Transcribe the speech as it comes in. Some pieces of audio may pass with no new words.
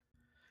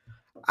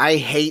I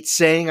hate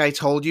saying I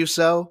told you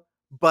so,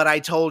 but I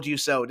told you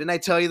so. Didn't I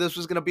tell you this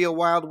was going to be a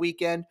wild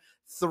weekend?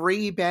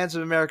 Three Bands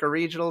of America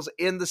regionals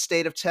in the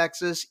state of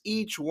Texas,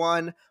 each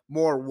one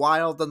more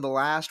wild than the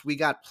last. We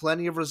got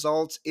plenty of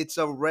results. It's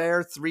a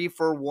rare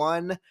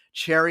 3-for-1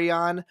 cherry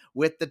on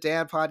with the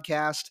Dan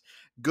podcast.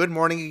 Good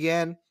morning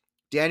again.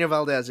 Daniel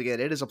Valdez again.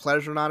 It is a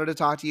pleasure and honor to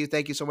talk to you.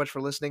 Thank you so much for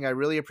listening. I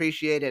really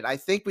appreciate it. I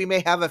think we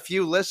may have a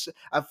few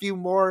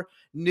more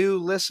new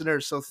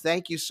listeners. So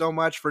thank you so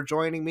much for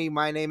joining me.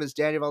 My name is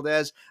Daniel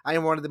Valdez. I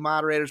am one of the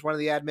moderators, one of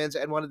the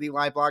admins, and one of the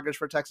live bloggers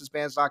for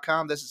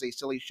TexasBands.com. This is a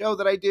silly show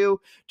that I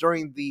do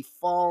during the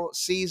fall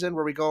season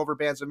where we go over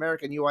Bands of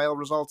America and UIL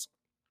results.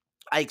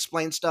 I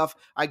explain stuff.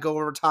 I go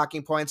over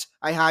talking points.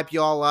 I hype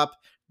you all up,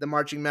 the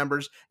marching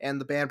members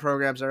and the band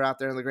programs that are out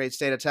there in the great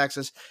state of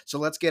Texas. So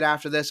let's get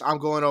after this. I'm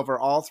going over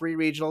all three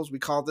regionals. We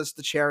call this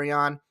the cherry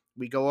on.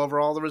 We go over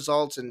all the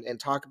results and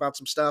talk about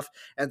some stuff,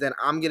 and then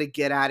I'm going to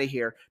get out of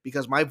here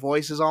because my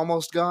voice is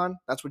almost gone.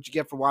 That's what you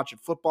get for watching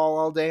football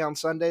all day on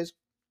Sundays.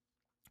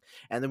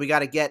 And then we got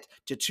to get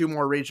to two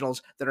more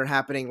regionals that are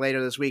happening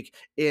later this week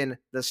in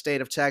the state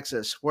of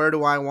Texas. Where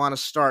do I want to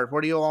start?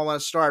 Where do you all want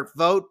to start?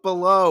 Vote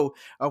below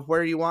of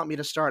where you want me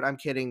to start. I'm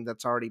kidding.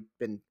 That's already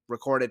been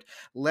recorded.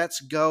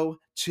 Let's go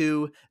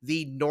to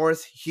the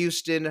North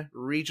Houston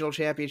Regional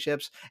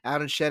Championships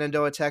out in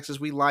Shenandoah, Texas.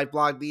 We live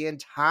blogged the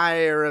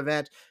entire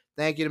event.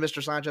 Thank you to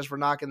Mr. Sanchez for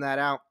knocking that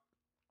out.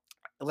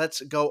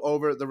 Let's go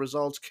over the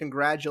results.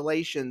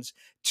 Congratulations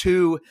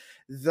to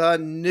the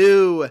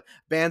new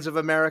Bands of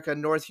America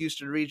North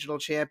Houston Regional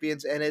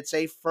Champions, and it's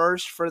a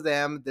first for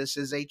them. This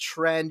is a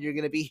trend you're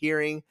going to be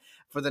hearing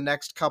for the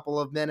next couple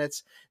of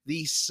minutes.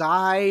 The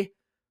Cy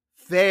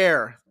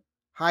Fair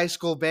High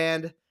School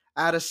Band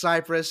out of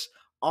Cypress,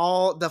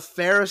 all the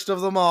fairest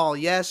of them all.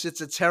 Yes, it's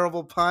a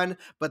terrible pun,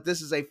 but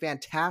this is a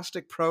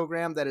fantastic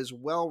program that is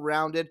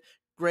well-rounded,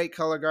 great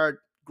color guard,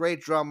 great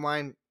drum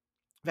line,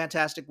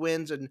 fantastic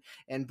wins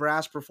and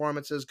brass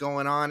performances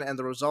going on, and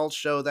the results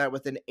show that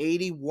with an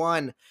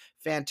 81.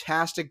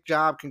 Fantastic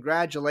job.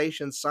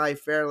 Congratulations, Cy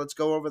Fair. Let's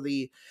go over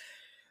the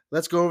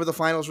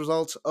finals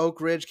results. Oak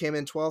Ridge came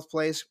in 12th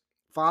place.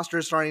 Foster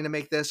is starting to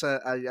make this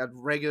a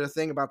regular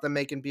thing about them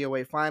making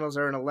BOA finals.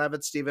 They're in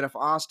 11th. Stephen F.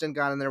 Austin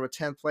got in there with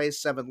 10th place.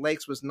 Seven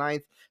Lakes was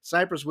 9th.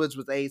 Cypress Woods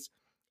was 8th.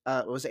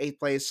 Was 8th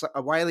place.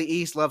 Wiley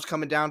East loves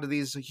coming down to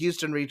these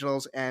Houston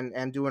regionals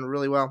and doing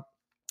really well.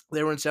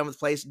 They were in 7th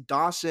place.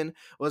 Dawson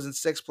was in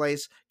 6th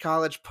place.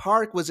 College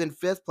Park was in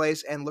 5th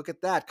place. And look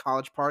at that.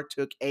 College Park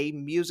took a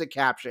music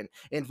caption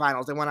in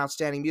finals. They won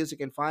outstanding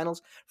music in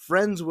finals.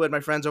 Friendswood, my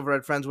friends over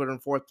at Friendswood, are in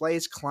 4th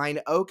place. Klein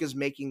Oak is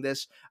making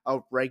this a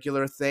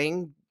regular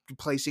thing,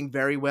 placing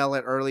very well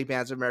at early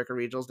Bands of America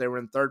regionals. They were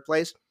in 3rd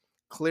place.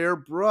 Clear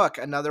Brook,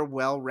 another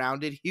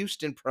well-rounded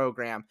Houston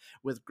program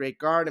with great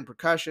guard and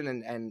percussion,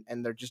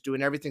 and they're just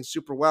doing everything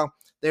super well.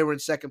 They were in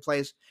 2nd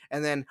place.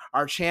 And then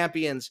our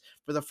champions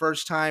for the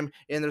first time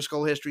in their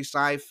school history,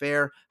 Cy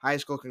Fair High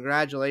School.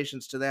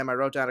 Congratulations to them. I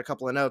wrote down a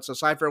couple of notes. So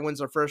Cy Fair wins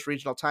their first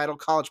regional title.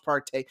 College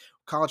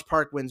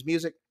Park wins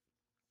music.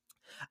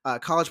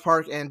 College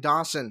Park and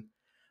Dawson,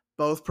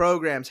 both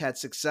programs had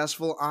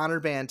successful honor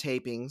band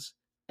tapings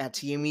at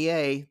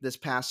TMEA this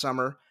past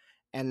summer.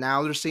 And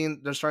now they're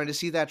starting to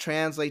see that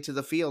translate to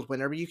the field.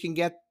 Whenever you can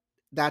get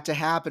that to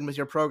happen with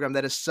your program,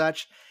 that is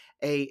such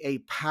a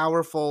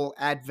powerful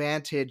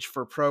advantage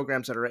for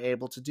programs that are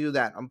able to do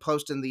that. I'm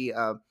posting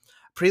the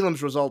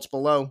prelims results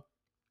below.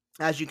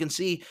 As you can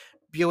see,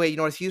 BOA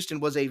North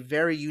Houston was a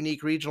very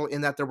unique regional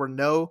in that there were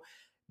no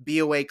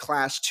BOA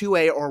Class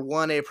 2A or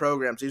 1A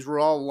programs. These were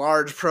all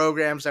large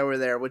programs that were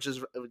there, which is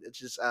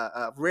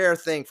a rare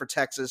thing for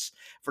Texas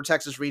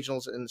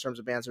regionals in terms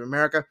of Bands of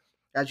America.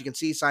 As you can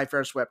see, Cy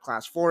Fair swept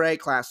Class 4A.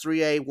 Class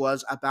 3A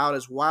was about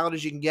as wild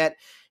as you can get.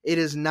 It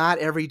is not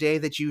every day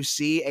that you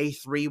see a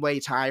three-way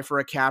tie for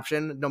a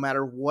caption, no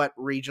matter what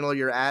regional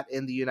you're at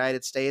in the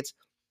United States.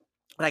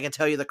 And I can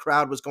tell you the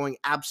crowd was going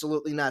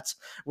absolutely nuts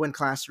when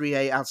Class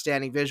 3A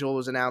Outstanding Visual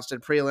was announced in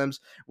prelims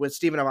with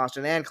Stephen F.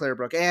 Austin and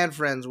Clearbrook and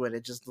Friendswood.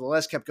 It just, the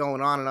list kept going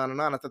on and on and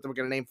on. I thought they were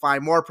going to name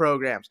 5 more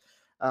programs.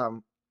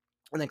 And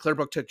then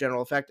Clearbrook took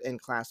general effect in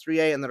Class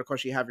 3A. And then, of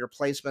course, you have your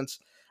placements,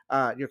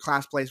 your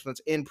class placements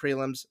in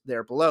prelims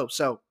there below.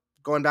 So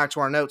going back to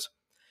our notes,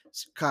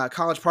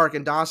 College Park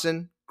and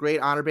Dawson, great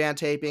honor band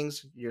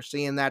tapings. You're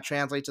seeing that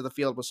translate to the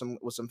field with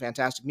some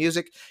fantastic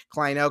music.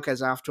 Klein Oak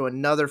is off to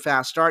another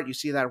fast start. You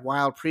see that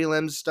wild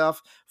prelims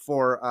stuff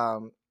for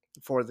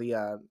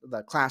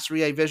the Class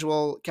 3A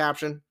visual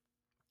caption.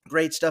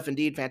 Great stuff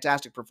indeed.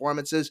 Fantastic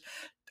performances.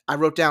 I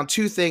wrote down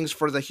 2 things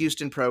for the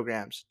Houston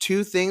programs.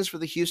 2 things for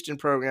the Houston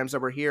programs that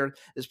were here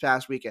this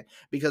past weekend.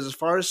 Because as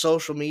far as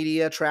social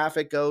media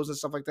traffic goes and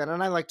stuff like that,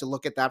 and I like to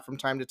look at that from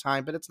time to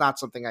time, but it's not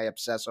something I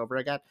obsess over.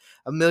 I got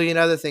a million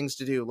other things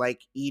to do,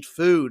 like eat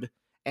food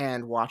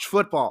and watch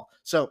football.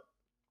 So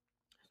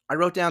I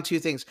wrote down 2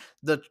 things.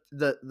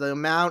 The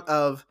amount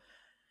of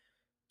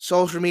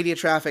social media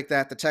traffic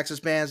that the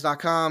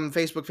TexasBands.com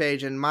Facebook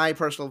page and my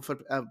personal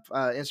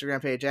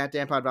Instagram page at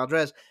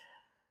DanPodValdez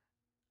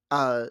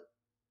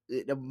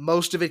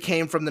most of it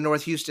came from the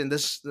North Houston,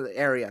 this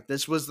area.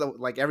 This was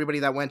everybody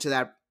that went to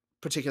that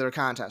particular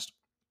contest.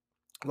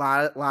 A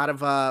lot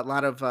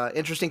of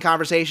interesting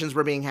conversations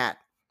were being had.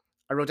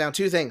 I wrote down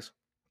two things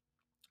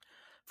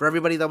for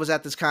everybody that was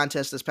at this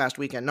contest this past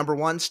weekend. Number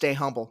one, stay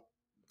humble.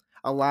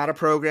 A lot of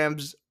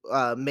programs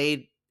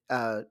made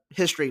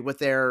history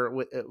with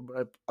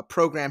a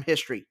program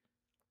history,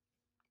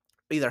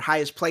 either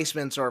highest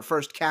placements or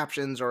first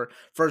captions or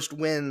first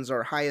wins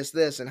or highest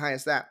this and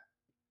highest that.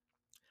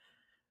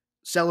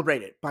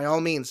 Celebrate it. By all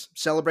means,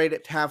 celebrate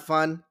it, have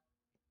fun,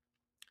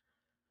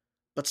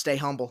 but stay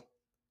humble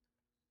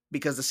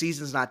because the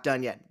season's not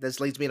done yet. This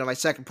leads me to my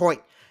second point.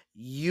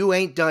 You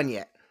ain't done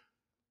yet.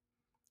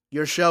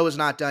 Your show is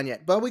not done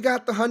yet. But we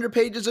got the 100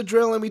 pages of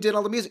drill and we did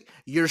all the music.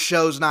 Your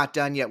show's not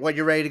done yet. What,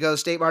 you're ready to go to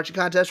state marching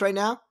contest right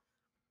now?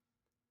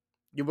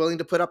 You're willing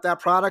to put up that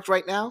product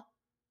right now?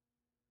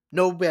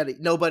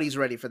 Nobody's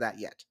ready for that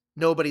yet.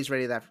 Nobody's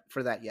ready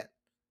for that yet.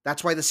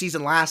 That's why the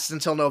season lasts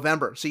until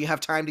November, so you have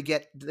time to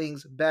get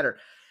things better.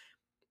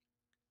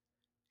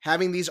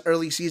 Having these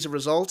early season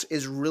results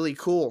is really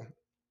cool,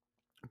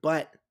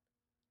 but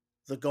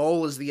the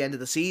goal is the end of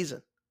the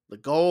season. The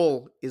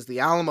goal is the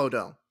Alamo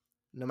Dome,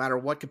 no matter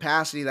what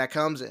capacity that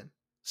comes in.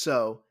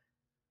 So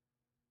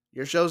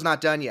your show's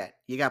not done yet.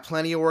 You got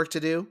plenty of work to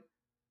do.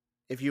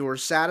 If you were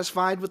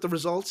satisfied with the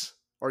results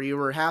or you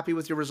were happy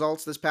with your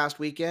results this past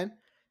weekend,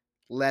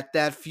 let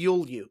that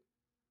fuel you.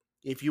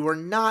 If you were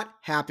not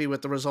happy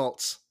with the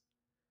results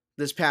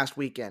this past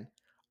weekend,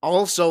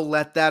 also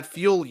let that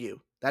fuel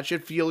you. That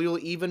should fuel you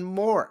even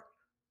more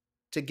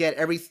to get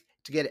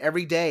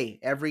every day,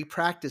 every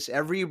practice,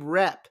 every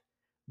rep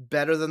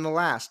better than the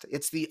last.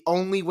 It's the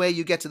only way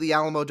you get to the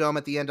Alamo Dome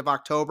at the end of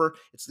October.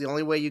 It's the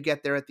only way you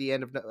get there at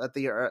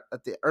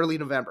the early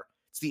November.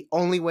 It's the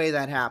only way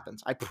that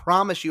happens. I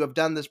promise you, I've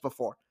done this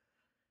before.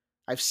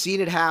 I've seen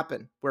it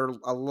happen where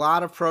a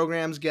lot of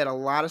programs get a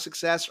lot of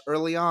success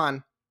early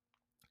on,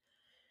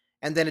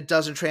 and then it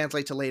doesn't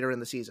translate to later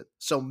in the season.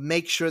 So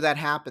make sure that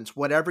happens.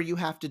 Whatever you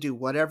have to do,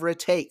 whatever it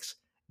takes,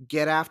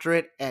 get after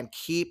it and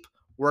keep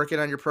working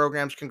on your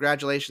programs.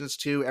 Congratulations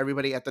to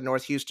everybody at the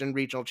North Houston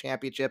Regional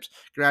Championships.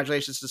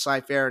 Congratulations to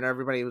Cy Fair and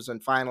everybody who was in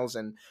finals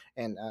and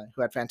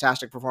who had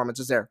fantastic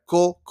performances there.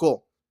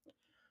 Cool.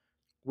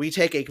 We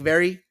take a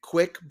very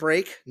quick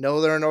break. No,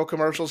 there are no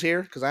commercials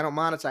here because I don't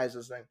monetize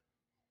this thing.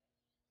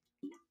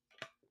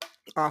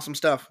 Awesome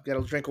stuff. Get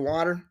a drink of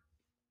water.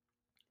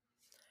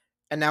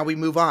 And now we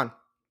move on.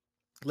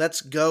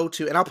 Let's go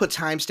to, and I'll put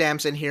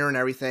timestamps in here and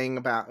everything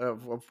about,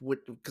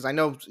 because I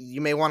know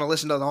you may want to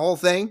listen to the whole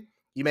thing.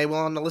 You may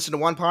want to listen to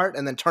one part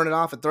and then turn it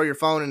off and throw your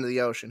phone into the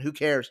ocean. Who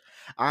cares?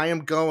 I am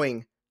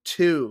going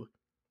to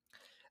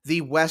the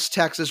West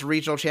Texas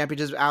Regional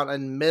Championships out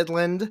in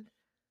Midland.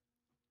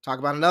 Talk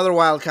about another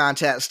wild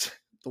contest.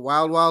 The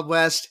Wild Wild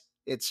West.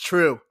 It's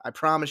true. I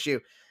promise you.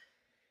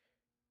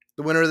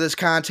 The winner of this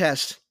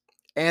contest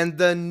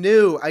and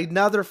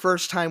another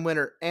first-time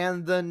winner,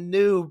 and the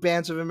new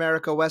Bands of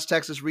America West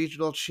Texas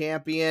Regional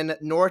Champion,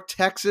 North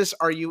Texas.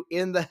 Are you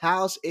in the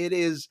house? It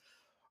is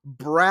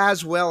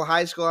Braswell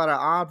High School out of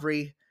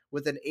Aubrey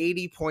with an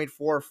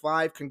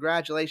 80.45.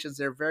 Congratulations,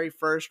 their very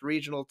first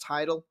regional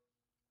title.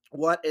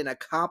 What an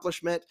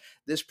accomplishment.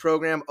 This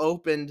program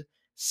opened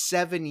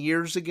 7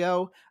 years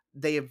ago.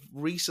 They have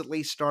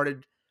recently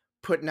started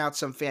putting out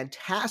some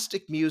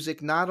fantastic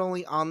music, not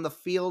only on the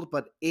field,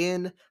 but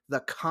in the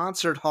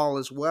concert hall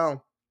as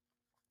well.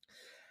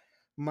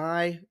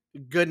 My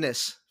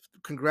goodness.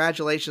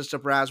 Congratulations to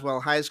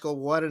Braswell High School.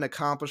 What an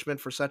accomplishment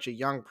for such a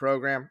young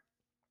program.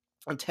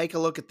 And take a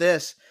look at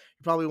this.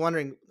 You're probably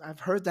wondering,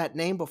 I've heard that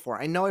name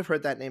before. I know I've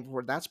heard that name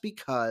before. That's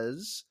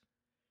because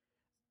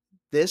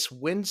this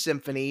Wind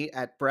Symphony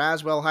at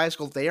Braswell High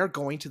School, they are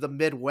going to the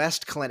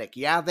Midwest Clinic.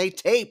 Yeah, they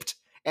taped.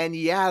 And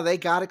yeah, they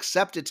got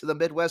accepted to the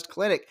Midwest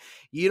Clinic.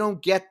 You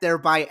don't get there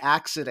by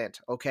accident,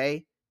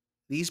 okay?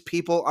 These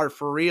people are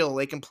for real.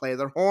 They can play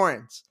their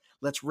horns.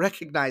 Let's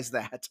recognize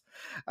that.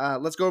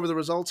 Let's go over the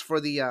results for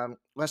the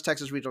West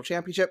Texas Regional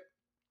Championship.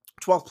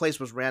 12th place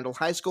was Randall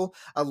High School.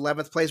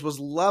 11th place was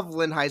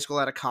Loveland High School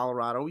out of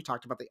Colorado. We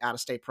talked about the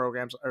out-of-state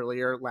programs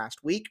earlier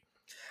last week.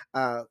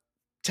 10th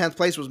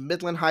place was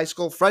Midland High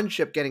School.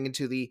 Friendship getting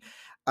into the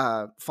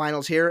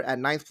finals here at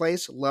 9th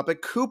place.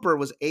 Lubbock Cooper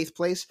was 8th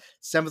place.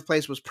 7th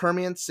place was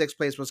Permian. 6th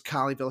place was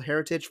Colleyville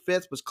Heritage.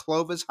 5th was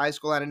Clovis High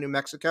School out of New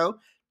Mexico.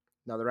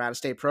 Another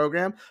out-of-state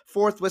program.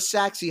 4th was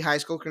Saxe High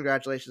School.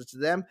 Congratulations to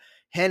them.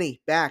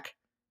 Henny back.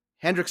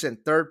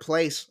 Hendrickson, 3rd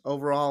place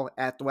overall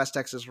at the West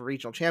Texas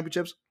Regional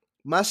Championships.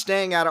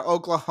 Mustang out of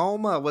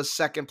Oklahoma was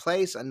 2nd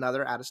place,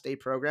 another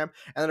out-of-state program.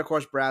 And then, of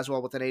course,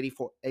 Braswell with an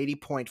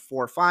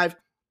 80.45.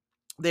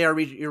 They are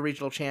your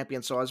regional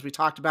champions. So as we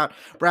talked about,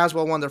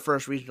 Braswell won their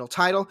first regional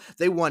title.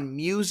 They won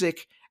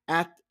music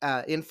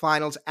in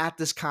finals at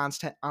this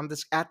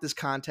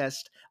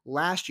contest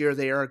last year.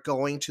 They are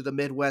going to the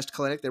Midwest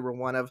Clinic. They were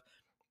one of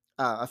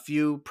a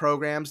few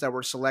programs that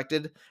were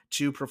selected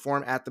to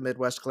perform at the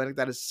Midwest Clinic.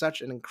 That is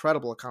such an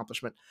incredible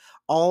accomplishment.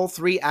 All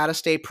 3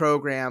 out-of-state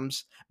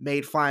programs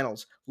made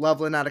finals.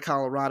 Loveland out of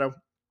Colorado,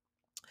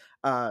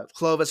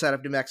 Clovis out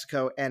of New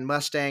Mexico, and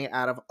Mustang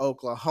out of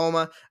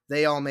Oklahoma.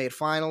 They all made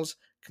finals.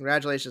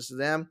 Congratulations to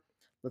them.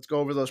 Let's go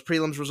over those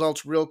prelims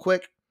results real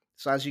quick.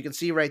 So as you can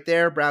see right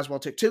there,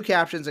 Braswell took 2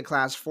 captions in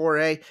Class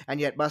 4A, and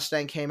yet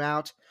Mustang came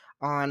out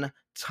on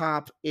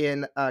top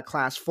in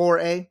Class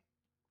 4A.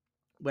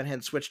 Went ahead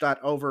and switched that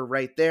over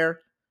right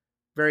there.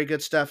 Very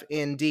good stuff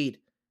indeed.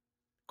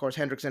 Of course,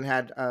 Hendrickson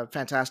had a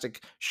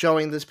fantastic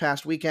showing this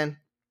past weekend.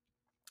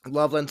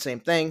 Loveland, same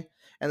thing.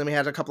 And then we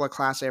had a couple of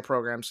Class A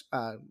programs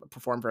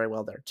perform very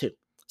well there too.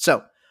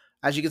 So,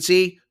 as you can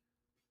see,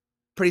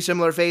 pretty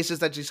similar faces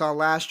that you saw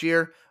last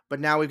year, but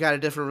now we've got a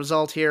different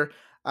result here.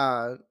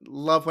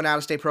 Love when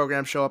out-of-state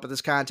programs show up at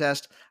this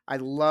contest. I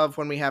love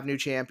when we have new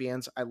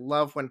champions. I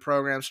love when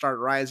programs start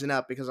rising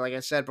up because, like I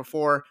said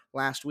before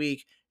last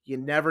week, you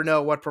never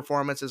know what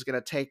performance is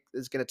going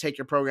to take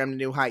your program to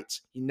new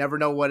heights. You never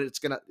know what it's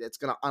gonna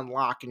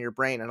unlock in your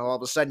brain, and all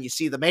of a sudden you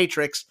see the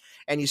matrix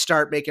and you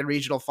start making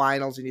regional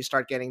finals and you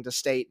start getting to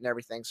state and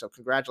everything. So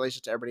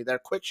congratulations to everybody there.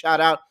 Quick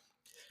shout out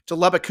to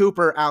Lubbock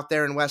Cooper out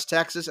there in West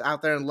Texas,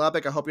 out there in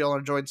Lubbock. I hope you all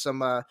enjoyed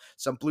some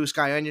blue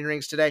sky onion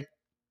rings today.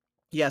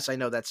 Yes, I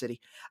know that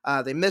city.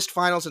 They missed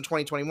finals in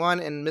 2021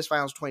 and missed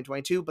finals in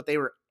 2022, but they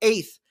were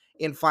 8th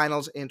in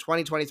finals in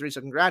 2023.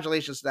 So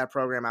congratulations to that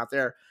program out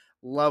there.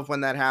 Love when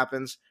that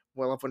happens.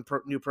 We love when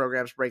new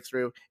programs break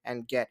through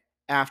and get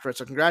after it.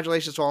 So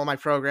congratulations to all my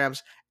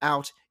programs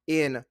out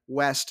in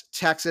West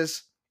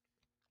Texas.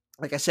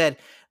 Like I said,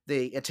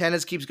 the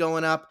attendance keeps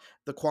going up.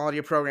 The quality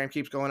of program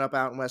keeps going up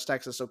out in West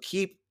Texas. So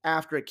keep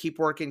after it. Keep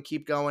working.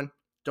 Keep going.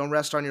 Don't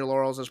rest on your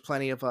laurels. There's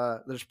plenty of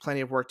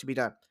work to be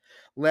done.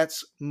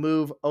 Let's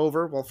move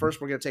over. Well,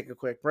 first we're going to take a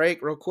quick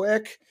break real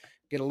quick.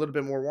 Get a little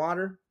bit more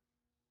water.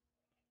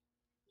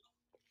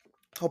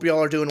 Hope you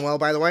all are doing well,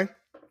 by the way.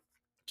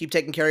 Keep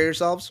taking care of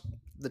yourselves.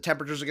 The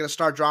temperatures are going to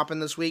start dropping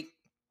this week.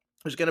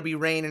 There's going to be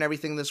rain and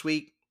everything this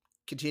week.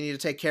 Continue to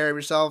take care of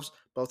yourselves,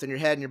 both in your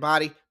head and your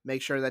body.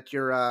 Make sure that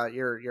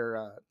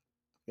you're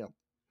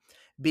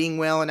being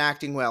well and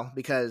acting well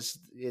because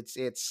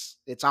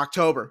it's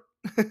October.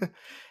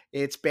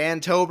 It's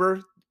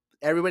Bantober.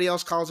 Everybody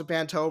else calls it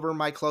Bantober.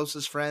 My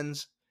closest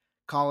friends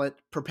call it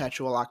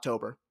Perpetual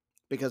October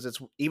because it's,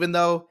 even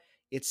though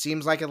it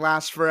seems like it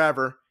lasts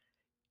forever,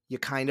 you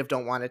kind of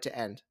don't want it to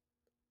end.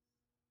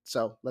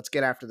 So let's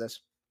get after this.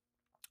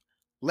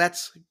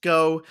 Let's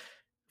go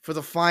for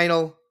the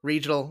final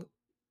regional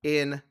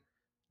in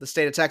the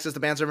state of Texas, the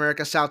Bands of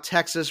America South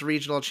Texas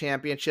Regional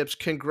Championships.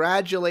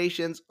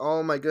 Congratulations.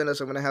 Oh my goodness,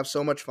 I'm going to have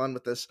so much fun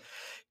with this.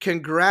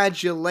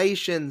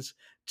 Congratulations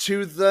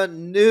to the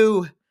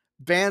new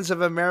Bands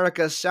of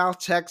America South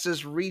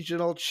Texas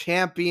Regional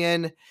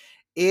Champion.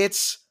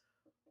 It's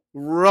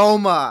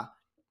Roma.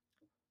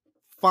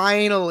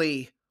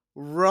 Finally,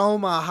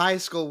 Roma High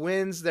School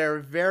wins their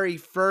very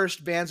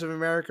first Bands of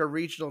America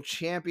Regional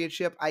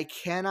Championship. I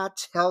cannot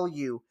tell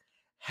you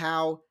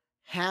how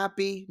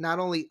happy not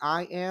only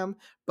I am,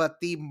 but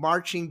the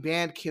marching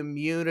band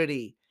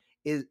community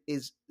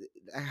is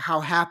how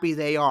happy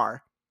they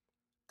are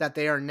that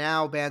they are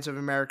now Bands of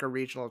America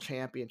Regional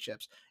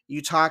Championships.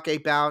 You talk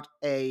about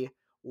a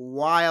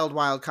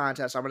wild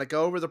contest. I'm going to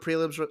go over the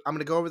prelims. I'm going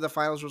to go over the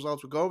finals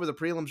results. We'll go over the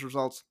prelims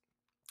results.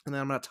 And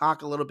then I'm going to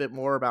talk a little bit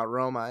more about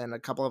Roma and a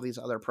couple of these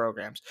other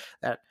programs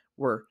that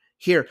were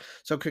here.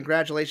 So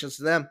congratulations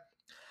to them.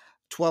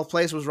 12th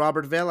place was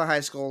Robert Vela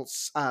High School.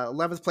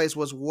 11th place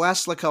was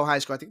Weslaco High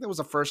School. I think that was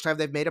the first time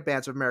they've made a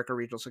Bands of America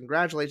Regional. So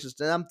congratulations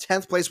to them.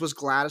 10th place was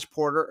Gladys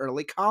Porter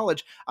Early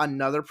College,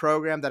 another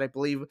program that I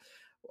believe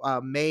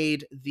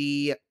made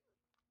the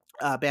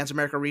Bands of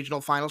America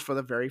Regional Finals for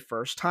the very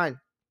first time.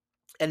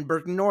 And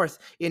Burton North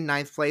in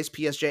 9th place,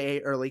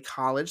 PSJA Early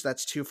College.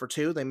 That's 2 for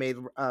 2. They made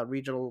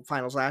regional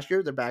finals last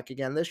year. They're back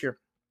again this year.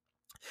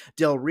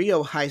 Del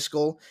Rio High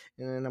School,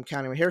 and I'm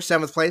counting them here.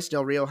 7th place,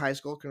 Del Rio High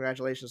School.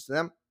 Congratulations to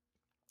them.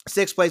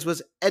 6th place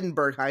was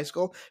Edinburgh High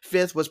School.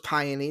 5th was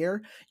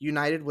Pioneer.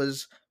 United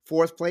was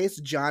 4th place.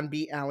 John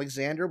B.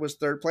 Alexander was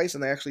 3rd place,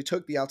 and they actually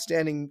took the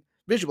outstanding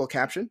visual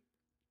caption.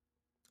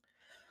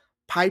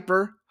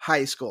 Piper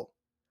High School.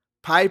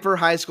 Piper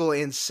High School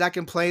in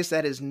 2nd place.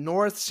 That is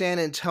North San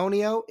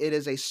Antonio. It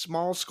is a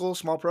small school,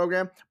 small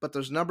program, but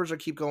those numbers are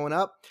keep going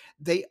up.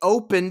 They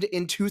opened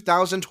in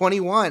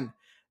 2021.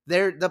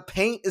 The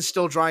paint is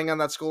still drying on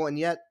that school, and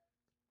yet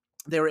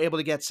they were able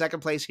to get 2nd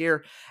place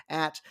here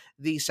at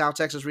the South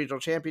Texas Regional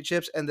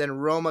Championships. And then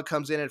Roma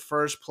comes in at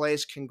 1st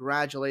place.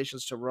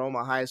 Congratulations to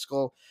Roma High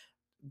School.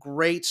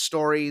 Great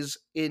stories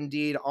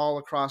indeed all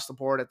across the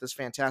board at this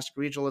fantastic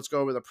regional. Let's go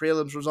over the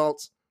prelims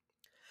results.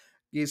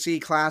 You see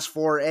Class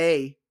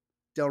 4A,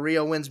 Del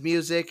Rio wins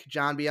music.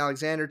 John B.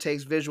 Alexander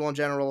takes visual and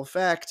general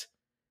effect.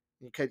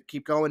 You could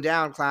keep going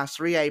down. Class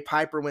 3A,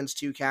 Piper wins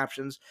 2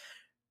 captions.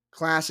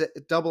 Class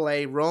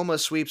AA, Roma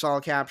sweeps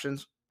all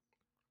captions.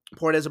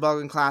 Port Isabel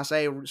in Class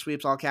A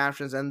sweeps all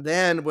captions. And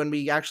then when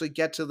we actually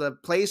get to the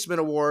placement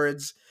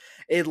awards,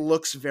 it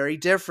looks very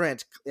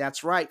different.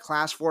 That's right.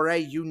 Class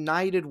 4A,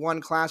 United won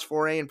Class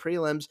 4A in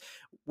prelims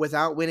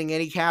without winning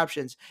any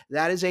captions.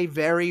 That is a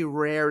very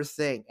rare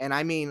thing. And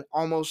I mean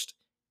almost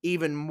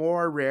even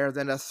more rare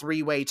than a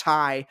three-way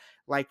tie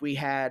like we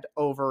had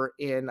over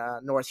in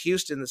North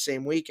Houston the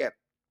same weekend.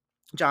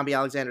 John B.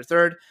 Alexander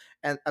third,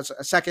 and a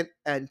second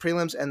and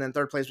prelims, and then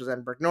third place was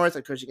Edinburgh North.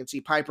 Of course, you can see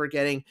Piper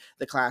getting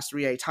the Class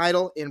 3A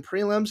title in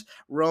prelims.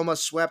 Roma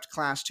swept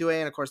Class 2A,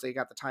 and of course, they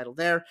got the title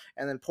there.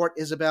 And then Port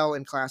Isabel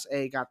in Class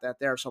A got that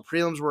there. So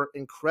prelims were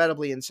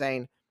incredibly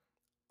insane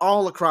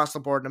all across the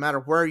board, no matter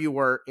where you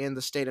were in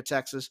the state of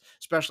Texas,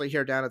 especially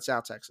here down in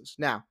South Texas.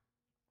 Now,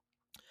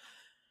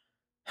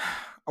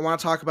 I want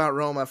to talk about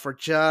Roma for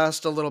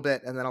just a little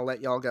bit, and then I'll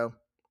let y'all go,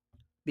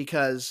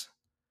 because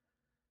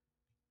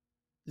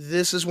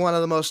this is one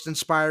of the most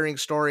inspiring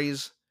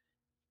stories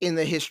in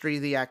the history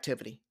of the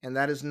activity, and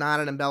that is not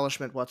an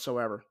embellishment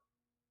whatsoever.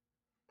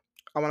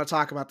 I want to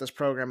talk about this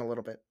program a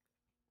little bit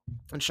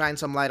and shine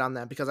some light on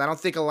that, because I don't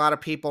think a lot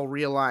of people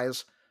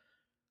realize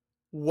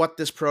what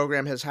this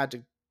program has had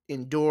to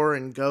endure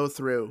and go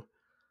through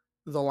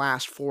the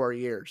last 4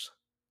 years.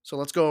 So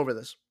let's go over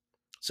this.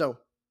 So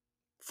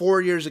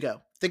 4 years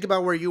ago, think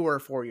about where you were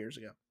 4 years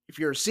ago. If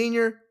you're a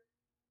senior,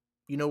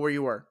 you know where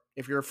you were.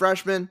 If you're a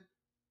freshman,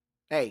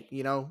 hey,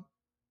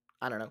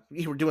 I don't know,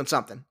 you were doing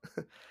something.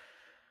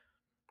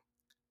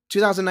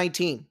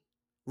 2019,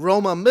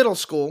 Roma Middle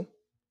School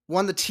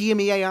won the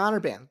TMEA Honor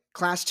Band,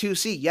 Class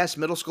 2C. Yes,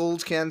 middle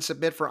schools can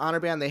submit for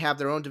Honor Band. They have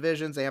their own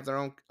divisions. They have their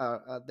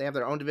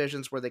own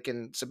divisions where they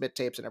can submit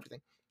tapes and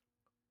everything.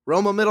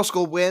 Roma Middle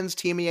School wins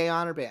TMEA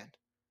Honor Band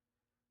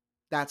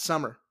that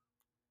summer.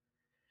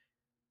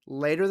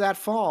 Later that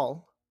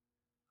fall,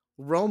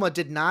 Roma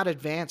did not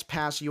advance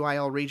past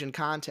UIL region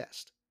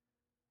contest.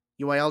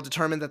 UIL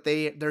determined that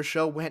their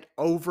show went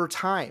over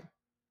time.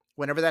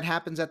 Whenever that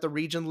happens at the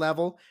region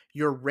level,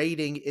 your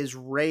rating is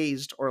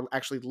raised or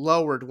actually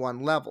lowered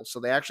one level. So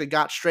they actually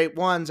got straight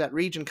ones at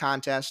region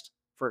contest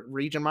for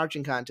region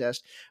marching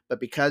contest, but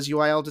because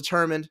UIL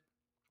determined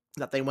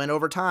that they went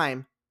over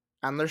time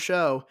on their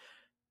show,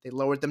 they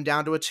lowered them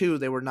down to a 2.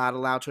 They were not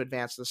allowed to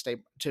advance to the state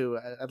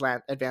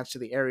advance to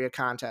the area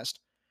contest.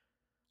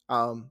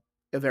 A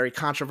very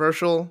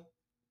controversial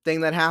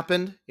thing that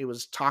happened. It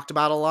was talked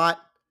about a lot.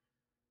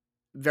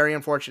 Very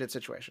unfortunate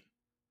situation.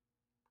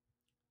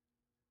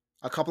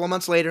 A couple of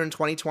months later in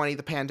 2020,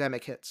 the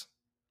pandemic hits.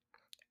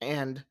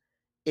 And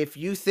if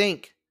you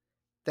think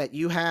that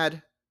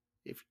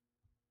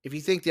if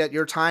you think that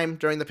your time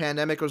during the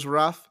pandemic was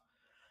rough,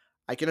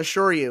 I can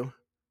assure you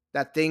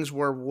that things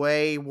were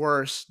way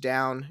worse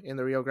down in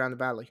the Rio Grande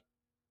Valley.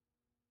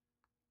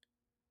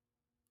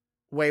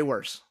 Way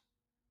worse.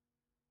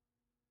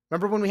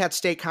 Remember when we had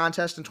state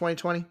contest in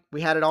 2020?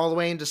 We had it all the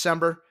way in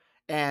December,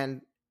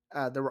 and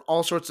there were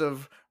all sorts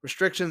of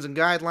restrictions and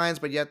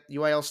guidelines, but yet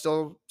UIL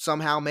still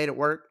somehow made it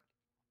work.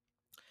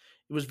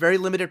 It was very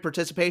limited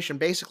participation,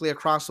 basically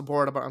across the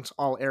board amongst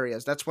all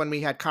areas. That's when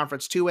we had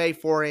Conference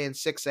 2A, 4A, and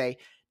 6A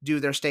do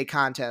their state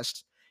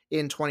contests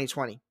in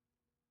 2020.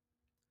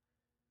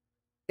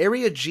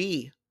 Area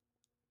G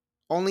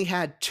only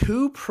had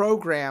 2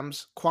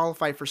 programs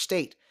qualify for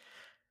state.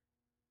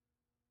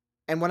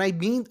 And what I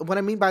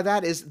mean by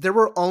that is there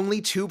were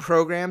only 2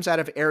 programs out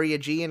of Area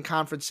G in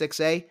Conference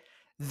 6A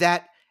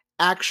that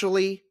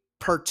actually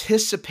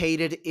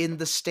participated in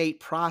the state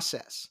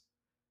process.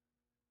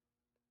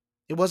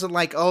 It wasn't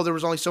like, oh, there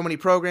was only so many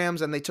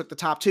programs and they took the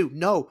top 2.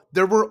 No,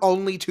 there were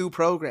only 2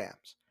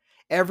 programs.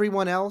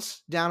 Everyone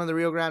else down in the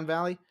Rio Grande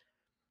Valley,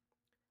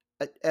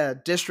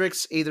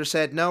 districts either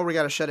said, no, we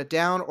got to shut it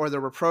down, or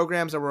there were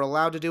programs that were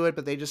allowed to do it,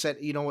 but they just said,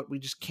 you know what, we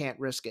just can't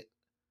risk it.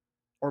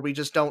 Or we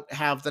just don't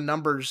have the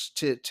numbers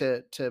to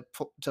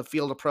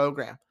field a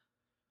program.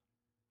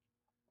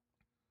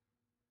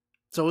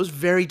 So it was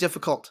very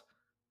difficult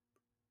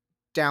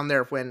down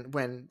there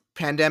when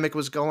pandemic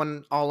was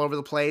going all over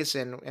the place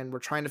and we're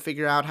trying to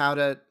figure out how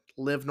to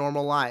live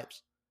normal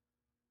lives.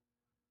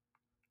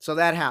 So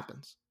that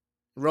happens.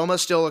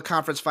 Roma's still a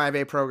Conference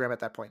 5A program at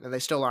that point, and they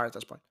still are at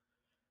this point.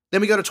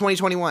 Then we go to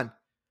 2021.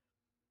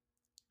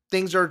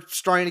 Things are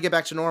starting to get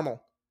back to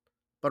normal.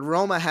 But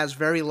Roma has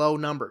very low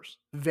numbers,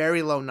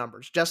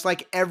 just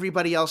like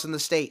everybody else in the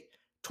state.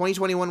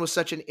 2021 was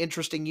such an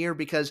interesting year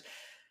because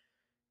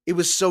it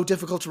was so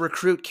difficult to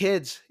recruit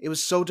kids. It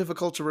was so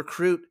difficult to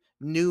recruit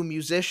new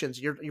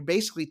musicians. You're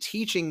basically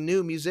teaching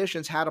new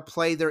musicians how to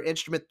play their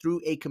instrument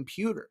through a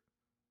computer.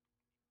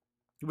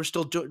 We're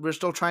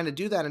still trying to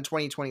do that in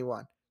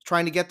 2021.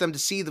 Trying to get them to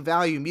see the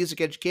value of music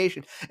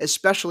education,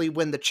 especially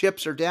when the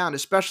chips are down,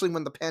 especially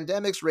when the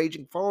pandemic's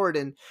raging forward,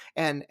 and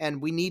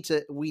we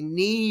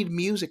need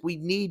music. We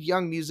need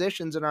young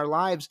musicians in our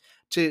lives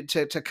to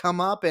come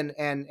up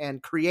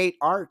and create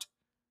art.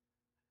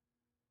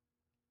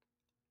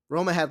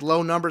 Roma had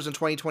low numbers in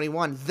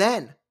 2021.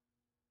 Then,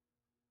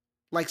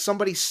 like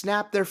somebody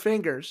snapped their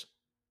fingers,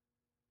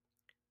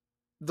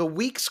 the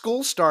week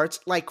school starts,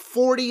 like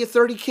 40 or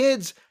 30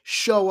 kids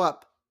show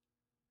up.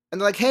 And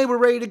they're like, hey, we're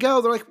ready to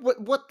go. They're like,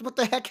 what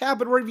the heck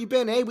happened? Where have you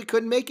been? Hey, we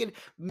couldn't make it.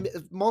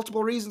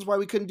 Multiple reasons why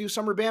we couldn't do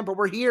summer band, but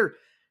we're here.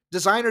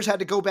 Designers had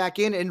to go back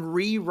in and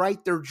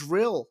rewrite their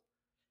drill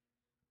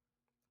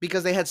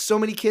because they had so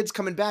many kids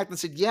coming back that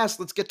said, yes,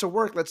 let's get to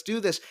work. Let's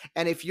do this.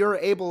 And if you're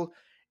able,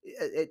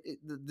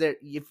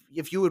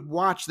 If you would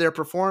watch their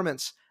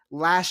performance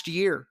last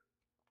year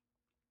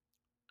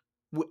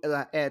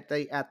at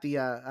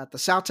the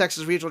South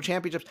Texas Regional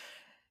Championships,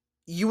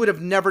 you would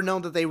have never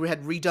known that they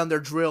had redone their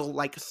drill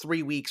like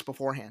 3 weeks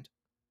beforehand.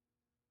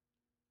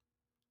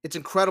 It's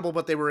incredible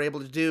what they were able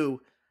to do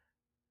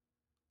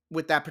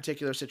with that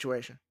particular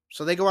situation.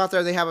 So they go out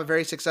there, they have a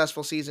very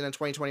successful season in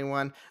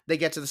 2021. They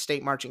get to the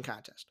state marching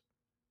contest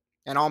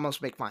and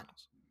almost make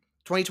finals.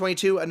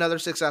 2022, another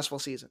successful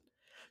season.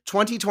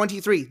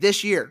 2023,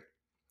 this year,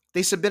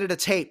 they submitted a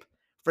tape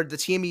for the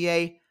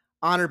TMEA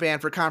honor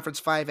band for Conference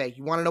 5A.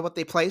 You want to know what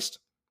they placed?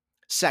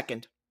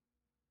 Second.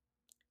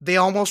 They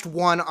almost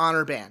won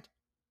honor band.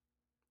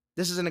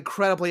 This is an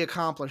incredibly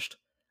accomplished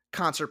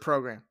concert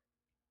program.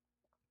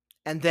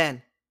 And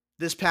then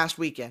this past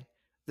weekend,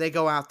 they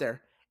go out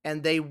there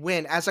and they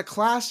win as a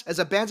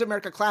Bands of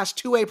America Class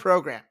 2A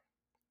program,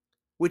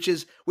 which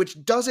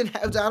doesn't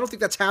have, I don't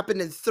think that's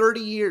happened in 30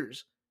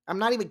 years. I'm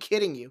not even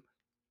kidding you.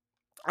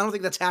 I don't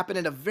think that's happened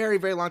in a very,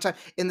 very long time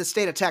in the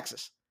state of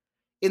Texas.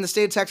 In the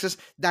state of Texas,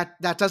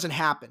 that doesn't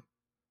happen.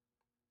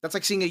 That's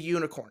like seeing a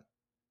unicorn,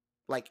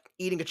 like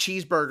eating a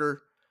cheeseburger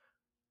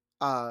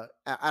at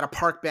a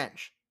park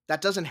bench.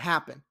 That doesn't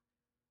happen.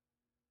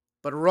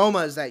 But Roma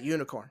is that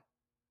unicorn.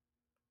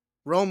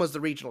 Roma is the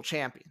regional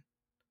champion.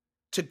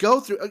 To go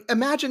through,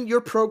 imagine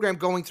your program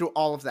going through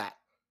all of that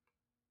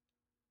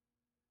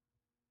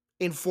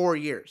in 4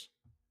 years.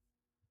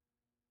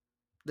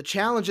 The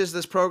challenges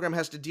this program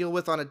has to deal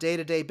with on a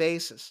day-to-day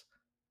basis.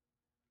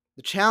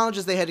 The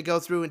challenges they had to go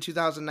through in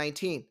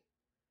 2019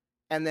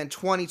 and then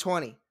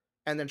 2020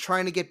 and then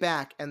trying to get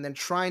back and then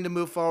trying to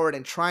move forward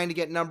and trying to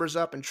get numbers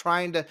up and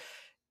trying to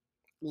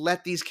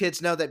let these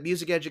kids know that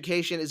music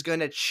education is going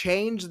to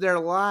change their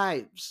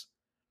lives.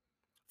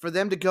 For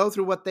them to go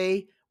through what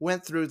they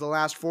went through the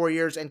last 4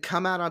 years and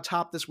come out on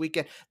top this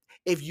weekend.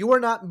 If you are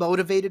not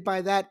motivated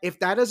by that, if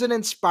that doesn't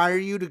inspire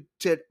you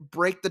to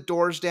break the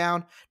doors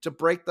down, to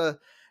break the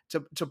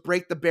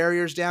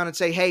barriers down and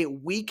say, hey,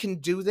 we can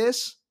do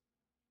this.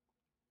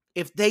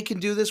 If they can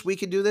do this, we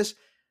can do this.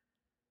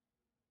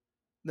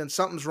 Then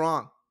something's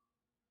wrong.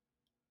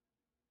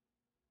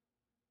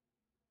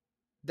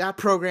 That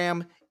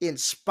program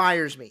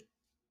inspires me.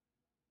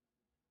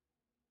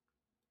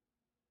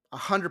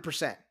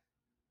 100%.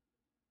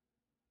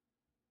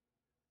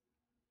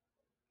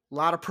 A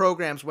lot of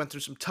programs went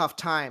through some tough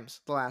times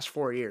the last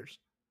 4 years.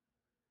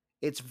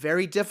 It's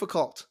very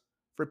difficult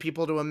for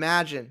people to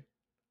imagine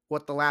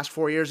what the last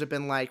 4 years have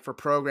been like for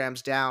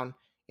programs down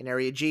in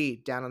Area G,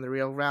 down in the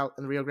Rio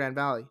Grande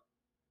Valley.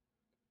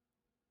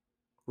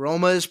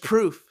 Roma is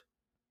proof.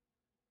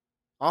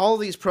 All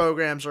these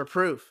programs are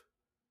proof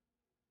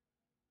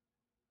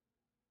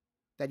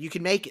that you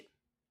can make it.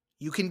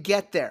 You can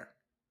get there.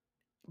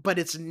 But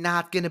it's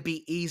not going to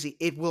be easy.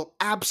 It will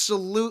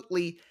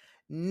absolutely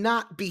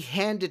not be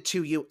handed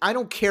to you. I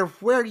don't care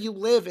where you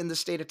live in the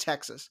state of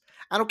Texas.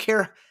 I don't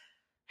care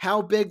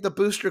how big the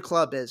booster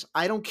club is.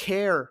 I don't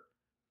care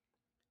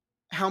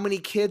how many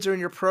kids are in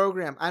your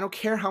program. I don't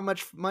care how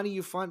much money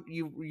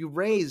you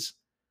raise.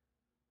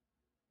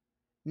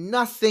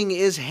 Nothing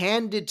is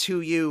handed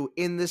to you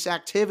in this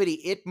activity.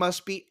 It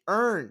must be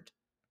earned.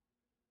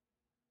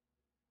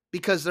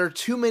 Because there are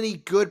too many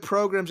good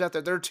programs out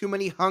there. There are too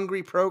many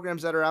hungry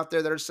programs that are out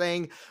there that are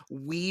saying,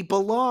 we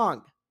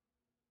belong.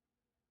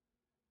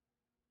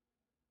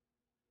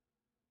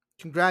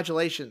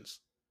 Congratulations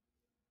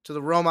to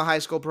the Roma High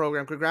School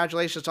program.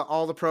 Congratulations to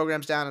all the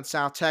programs down in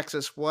South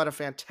Texas. What a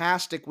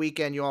fantastic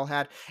weekend you all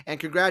had. And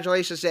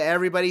congratulations to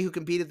everybody who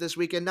competed this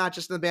weekend, not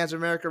just in the Bands of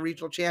America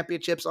Regional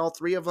Championships, all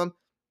 3 of them,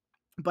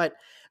 but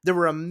there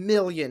were a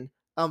million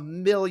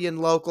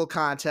local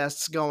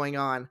contests going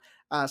on.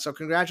 So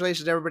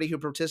congratulations to everybody who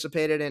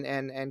participated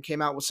and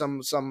came out with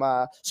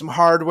some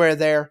hardware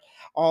there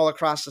all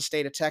across the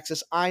state of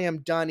Texas. I am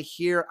done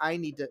here.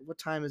 What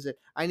time is it?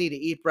 I need to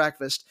eat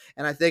breakfast,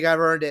 and I think I've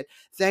earned it.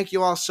 Thank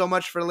you all so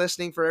much for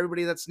listening. For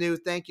everybody that's new,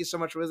 thank you so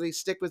much for listening.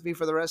 Stick with me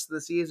for the rest of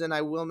the season.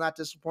 I will not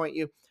disappoint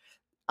you.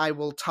 I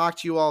will talk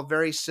to you all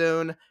very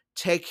soon.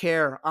 Take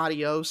care.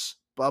 Adios.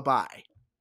 Bye-bye.